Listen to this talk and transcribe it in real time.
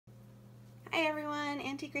Hi everyone,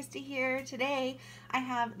 Auntie Christy here. Today I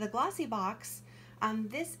have the Glossy box.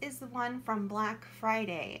 This is the one from Black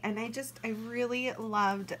Friday, and I really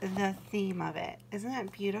loved the theme of it. Isn't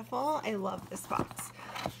that beautiful? I love this box.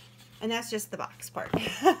 And that's just the box part.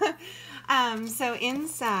 So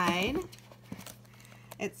inside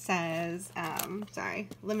it says,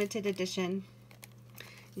 limited edition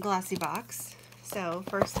Glossy box. So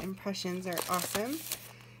first impressions are awesome.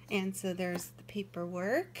 And so there's the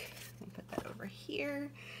paperwork. I'll put that over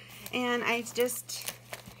here. And I just,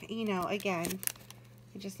 again,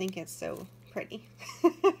 I just think it's so pretty.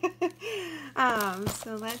 So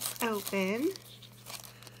let's open.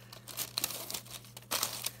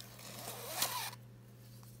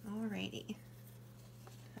 Alrighty.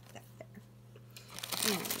 Put that there.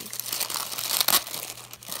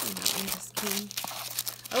 And that one just came.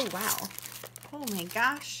 Oh, wow. Oh my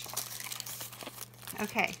gosh.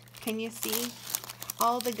 Okay, can you see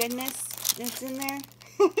all the goodness that's in there?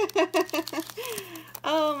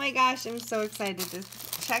 Oh my gosh, I'm so excited to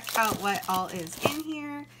check out what all is in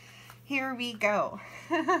here. Here we go.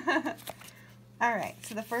 Alright,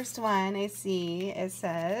 so the first one I see, it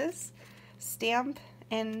says Stamp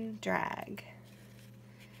and Drag.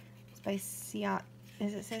 It's by Ciate.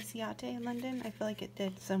 Does it say Ciate London? I feel like it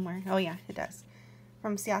did somewhere. Oh yeah, it does.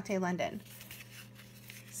 From Ciate London.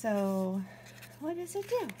 So what does it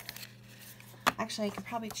do? Actually, I could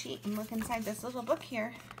probably cheat and look inside this little book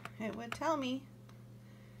here. It would tell me.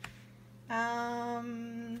 Or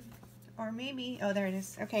maybe, oh, there it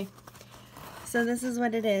is. Okay. So this is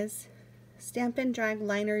what it is. Stamp and Drag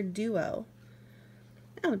Liner Duo.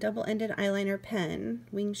 Oh, double-ended eyeliner pen,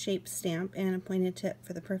 wing-shaped stamp, and a pointed tip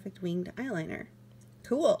for the perfect winged eyeliner.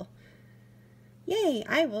 Cool. Yay,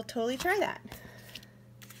 I will totally try that.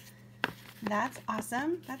 That's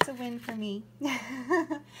awesome. That's a win for me.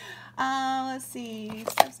 Let's see.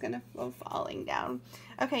 Stuff's gonna go falling down.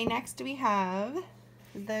 Okay, next we have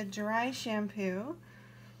the dry shampoo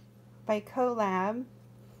by Collab.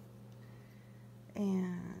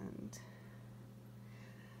 And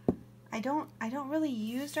I don't really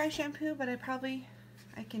use dry shampoo, but I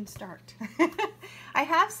can start. I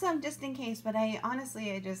have some just in case, but I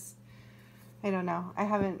don't know.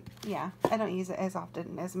 I don't use it as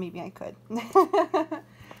often as maybe I could.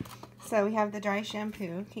 So we have the dry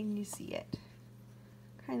shampoo. Can you see it?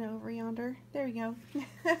 Kind of over yonder. There we go.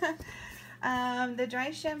 The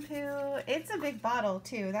dry shampoo, it's a big bottle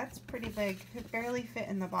too. That's pretty big. It barely fit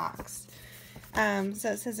in the box.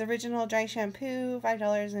 So it says original dry shampoo,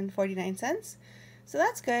 $5.49. So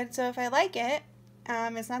that's good. So if I like it,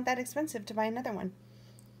 it's not that expensive to buy another one.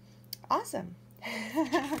 Awesome.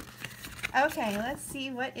 Okay, let's see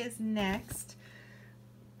what is next.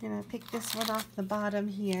 I'm going to pick this one off the bottom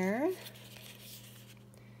here.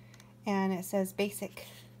 And it says basic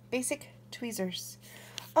tweezers.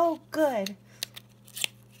 Oh, good.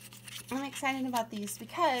 I'm excited about these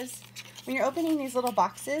because when you're opening these little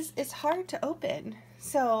boxes, it's hard to open.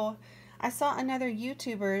 So I saw another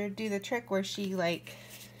YouTuber do the trick where she, like,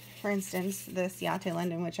 for instance, the Ciate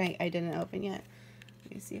London, which I didn't open yet.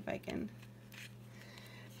 Let me see if I can.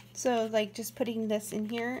 So, like, just putting this in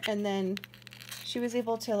here, and then she was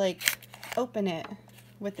able to, like, open it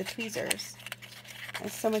with the tweezers.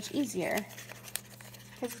 It's so much easier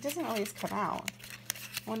because it doesn't always come out.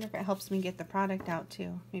 I wonder if it helps me get the product out,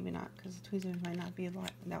 too. Maybe not, because the tweezers might not be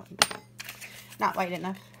not wide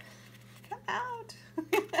enough. Come out!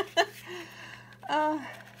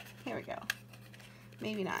 Here we go.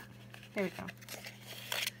 Maybe not. Here we go.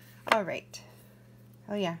 All right.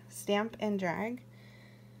 Oh, yeah. Stamp and Drag.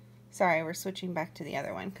 Sorry, we're switching back to the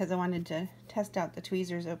other one because I wanted to test out the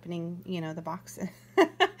tweezers opening, the boxes.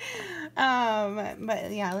 But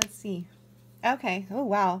yeah, let's see. Okay. Oh,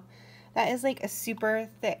 wow. That is like a super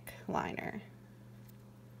thick liner.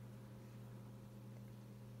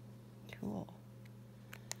 Cool.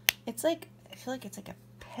 It's like, I feel like it's like a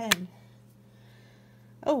pen.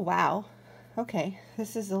 Oh, wow. Okay.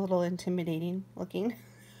 This is a little intimidating looking.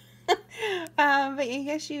 But I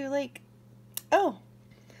guess you like, oh,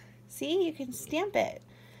 see, you can stamp it.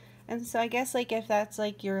 And so I guess like if that's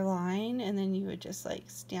like your line, and then you would just like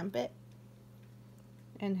stamp it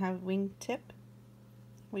and have wing tip.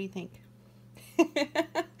 What do you think?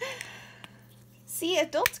 See,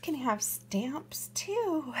 adults can have stamps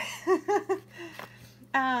too.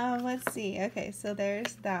 Let's see. Okay, so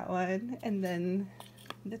there's that one, and then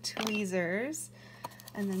the tweezers,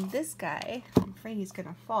 and then this guy. I'm afraid he's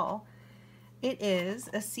gonna fall. It is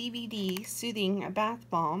a CBD Soothing Bath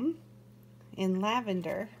Balm in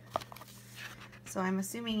lavender. So I'm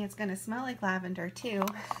assuming it's gonna smell like lavender too.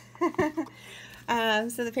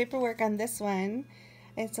 So the paperwork on this one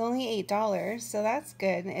It's only $8, so that's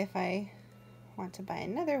good if I want to buy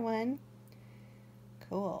another one.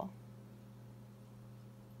 Cool.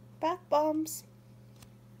 Bath bombs.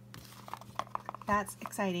 That's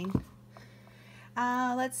exciting.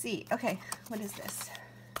 Let's see. Okay, what is this?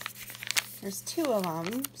 There's 2 of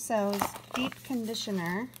them. So it's deep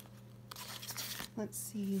conditioner. Let's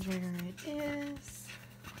see where it is.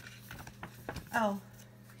 Oh,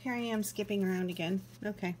 here I am skipping around again.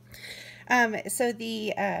 Okay. So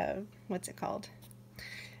the, what's it called?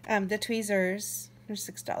 The tweezers are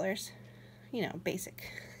 $6. You know,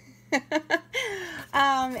 basic.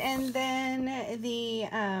 And then the,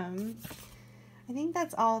 I think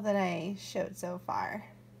that's all that I showed so far.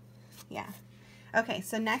 Yeah. Okay,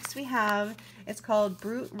 so next we have, it's called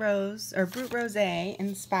Brut Rose, or Brut Rosé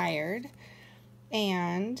Inspired.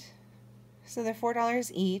 And so they're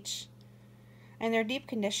 $4 each. And they're deep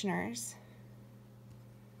conditioners.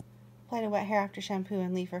 Apply to wet hair after shampoo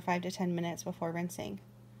and leave for 5 to 10 minutes before rinsing.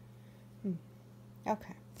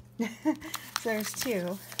 Okay. So there's 2.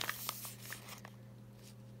 I'll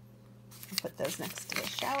put those next to the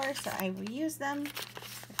shower so I will use them.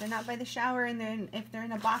 If they're not by the shower and then if they're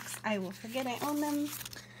in a box, I will forget I own them.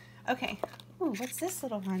 Okay. Ooh, what's this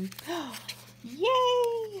little one?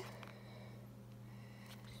 Yay!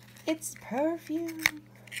 It's perfume.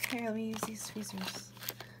 Here, let me use these tweezers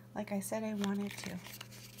like I said I wanted to.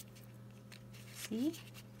 See?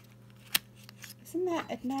 Isn't that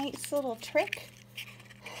a nice little trick?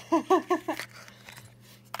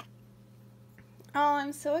 Oh,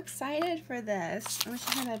 I'm so excited for this. I wish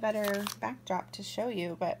I had a better backdrop to show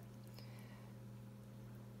you, but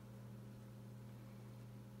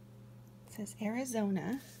it says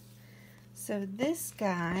Arizona. So this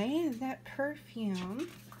guy, that perfume,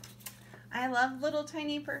 I love little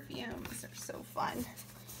tiny perfumes. They're so fun.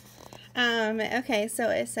 Okay, so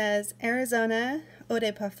it says Arizona Eau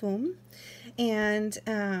de Parfum. And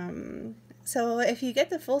so if you get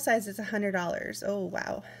the full size, it's $100. Oh,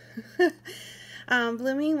 wow.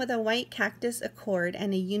 Blooming with a white cactus accord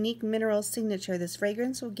and a unique mineral signature, this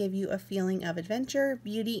fragrance will give you a feeling of adventure,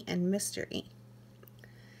 beauty, and mystery.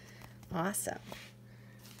 Awesome.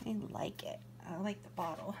 I like it. I like the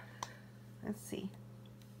bottle. Let's see.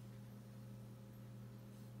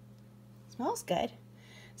 Smells good.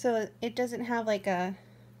 So it doesn't have like a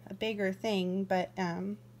bigger thing, but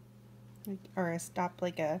or a stop,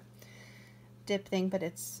 like a dip thing, but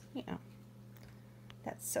it's, you know,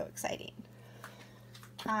 that's so exciting.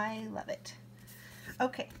 I love it.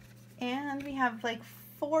 Okay, and we have like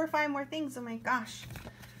 4 or 5 more things. Oh my gosh,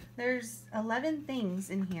 there's 11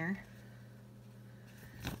 things in here.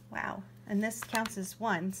 Wow, and this counts as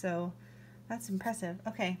 1, so that's impressive.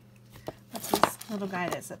 Okay, what's this little guy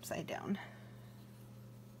that's upside down?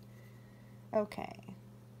 Okay.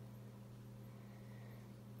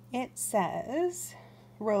 It says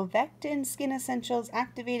Rovectin Skin Essentials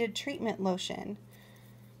Activated Treatment Lotion.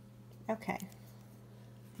 Okay.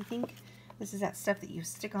 I think this is that stuff that you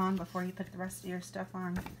stick on before you put the rest of your stuff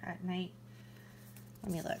on at night.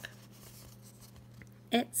 Let me look.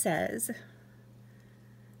 It says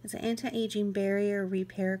it's an anti-aging barrier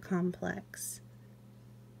repair complex.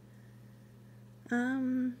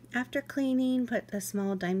 After cleaning, put a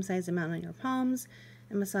small dime-sized amount on your palms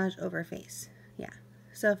and massage over face. Yeah.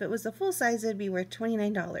 So if it was the full size, it'd be worth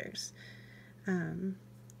 $29.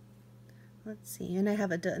 Let's see. And I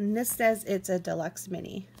have and this says it's a deluxe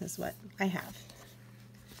mini is what I have.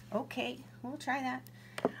 Okay, we'll try that.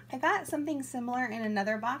 I got something similar in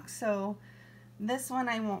another box, so this one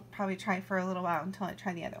I won't probably try for a little while until I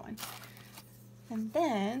try the other one. And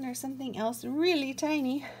then there's something else really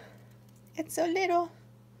tiny. It's so little.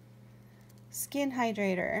 Skin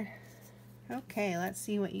hydrator. Okay, let's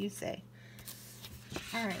see what you say.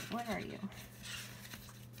 All right, what are you?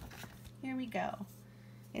 Here we go.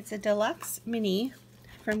 It's a deluxe mini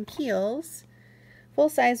from Kiehl's. Full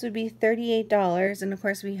size would be $38, and of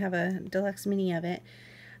course we have a deluxe mini of it.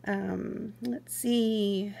 Let's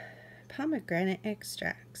see. Pomegranate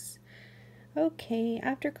extracts. Okay,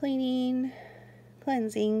 after cleaning,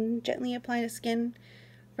 cleansing, gently apply to skin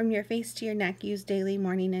from your face to your neck. Use daily,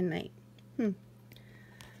 morning and night.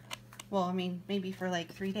 Well, I mean, maybe for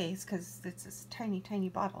like 3 days because it's this tiny, tiny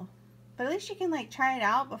bottle. But at least you can like try it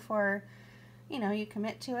out before, you know, you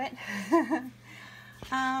commit to it.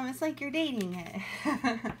 It's like you're dating it.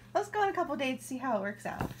 Let's go on a couple dates, see how it works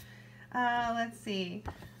out. Let's see.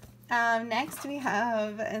 Next we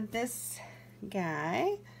have this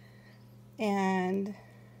guy and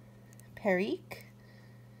Perique.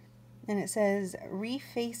 And it says,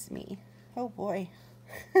 reface me. Oh boy.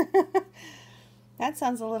 That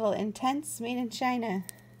sounds a little intense, made in China.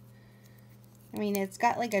 I mean, it's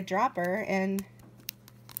got like a dropper, and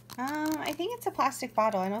I think it's a plastic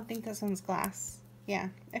bottle. I don't think this one's glass. Yeah,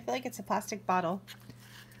 I feel like it's a plastic bottle.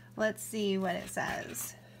 Let's see what it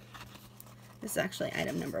says. This is actually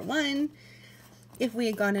item number 1. If we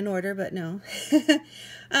had gone in order, but no.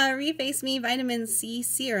 Reface Me Vitamin C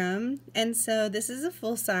Serum. And so this is a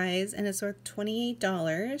full size, and it's worth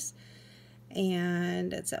 $28.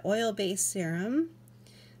 And it's an oil-based serum.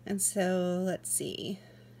 And so let's see.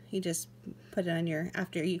 You just put it on your,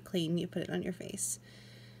 after you clean, you put it on your face.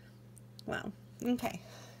 Wow. Okay.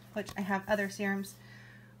 Which I have other serums,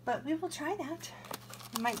 but we will try that.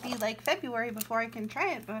 It might be like February before I can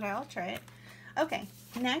try it, but I'll try it. Okay.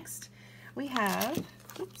 Next, we have,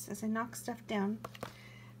 oops, as I knock stuff down,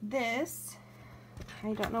 this,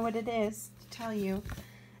 I don't know what it is to tell you.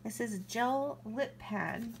 This is gel lip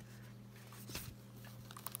pad.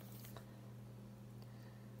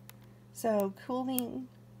 So, cooling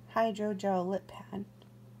hydrogel lip pad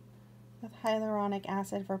with hyaluronic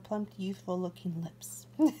acid for plump, youthful looking lips.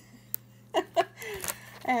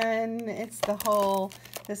 And it's the whole,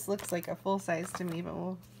 this looks like a full size to me, but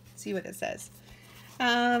we'll see what it says.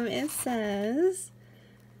 It says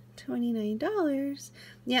 $29.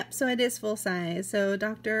 Yep, so it is full size. So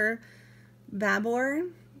Dr.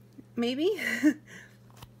 Babor, maybe?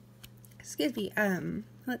 Excuse me.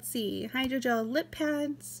 Let's see. Hydrogel lip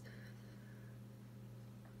pads.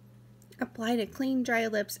 Apply to clean, dry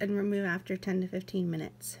lips and remove after 10 to 15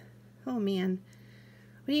 minutes. Oh man.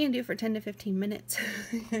 What are you gonna do for 10 to 15 minutes?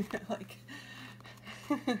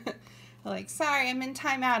 like, sorry, I'm in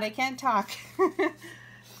timeout. I can't talk.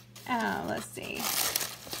 Let's see.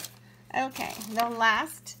 Okay, the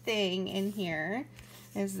last thing in here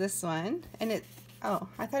is this one. And it, oh,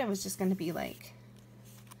 I thought it was just gonna be like,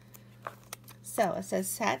 so it says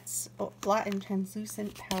sets, blot and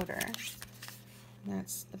translucent powder.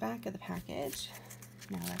 That's the back of the package.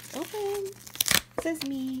 Now let's open. It says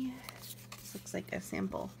me. This looks like a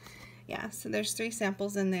sample. Yeah, so there's 3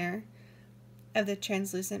 samples in there of the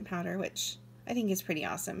translucent powder, which I think is pretty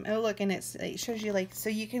awesome. Oh, look, and it shows you, like, so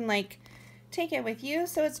you can, like, take it with you.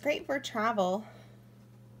 So it's great for travel.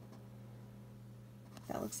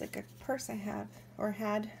 That looks like a purse I have, or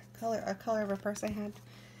had, a color of a purse I had.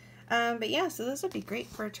 But yeah, so this would be great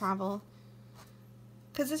for travel.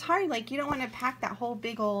 Because it's hard, like, you don't want to pack that whole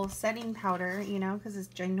big old setting powder, you know, because it's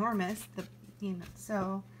ginormous, you know,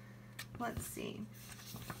 so, let's see.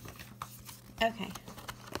 Okay.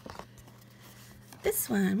 This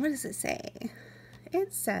one, what does it say?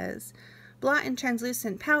 It says, blot and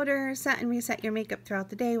translucent powder, set and reset your makeup throughout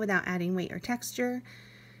the day without adding weight or texture,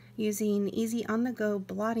 using easy on-the-go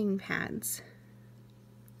blotting pads.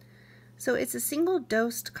 So it's a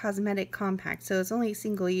single-dosed cosmetic compact, so it's only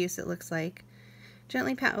single use, it looks like.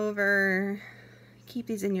 Gently pat over, keep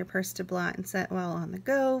these in your purse to blot and set while on the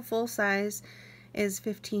go. Full size is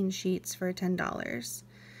 15 sheets for $10.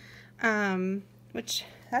 Which,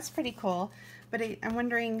 that's pretty cool. But I'm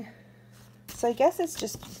wondering, so I guess it's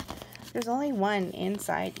just, there's only one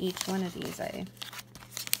inside each one of these.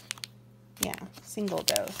 Yeah, single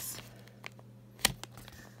dose.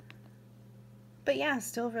 But yeah,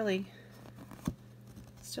 still really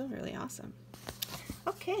awesome.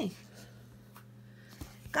 Okay.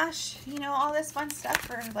 Gosh, you know, all this fun stuff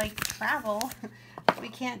for, like, travel we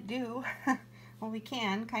can't do. Well, we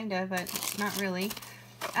can, kind of, but not really.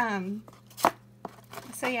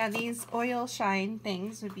 So yeah, these oil shine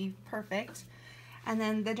things would be perfect. And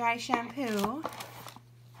then the dry shampoo,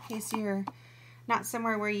 in case you're not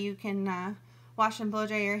somewhere where you can wash and blow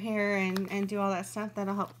dry your hair and do all that stuff,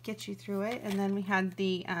 that'll help get you through it. And then we had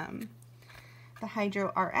the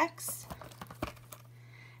Hydro RX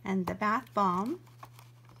and the bath balm.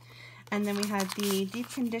 And then we had the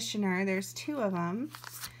deep conditioner. There's 2 of them.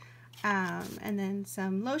 And then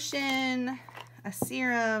some lotion, a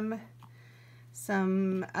serum,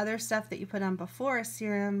 some other stuff that you put on before a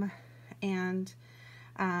serum, and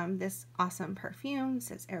this awesome perfume. It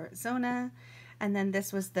says Arizona. And then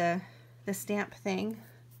this was the stamp thing.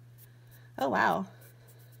 Oh, wow.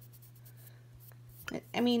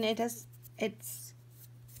 I mean, it's,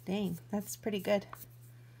 dang, that's pretty good.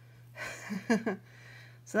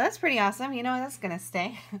 So that's pretty awesome. You know, that's going to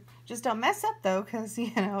stay. Just don't mess up, though, because,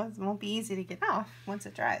 you know, it won't be easy to get off once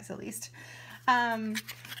it dries, at least.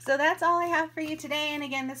 So that's all I have for you today. And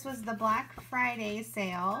again, this was the Black Friday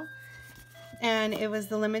sale. And it was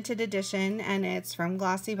the limited edition, and it's from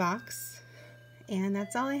Glossy Box. And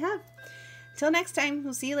that's all I have. Till next time,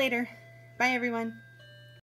 we'll see you later. Bye, everyone.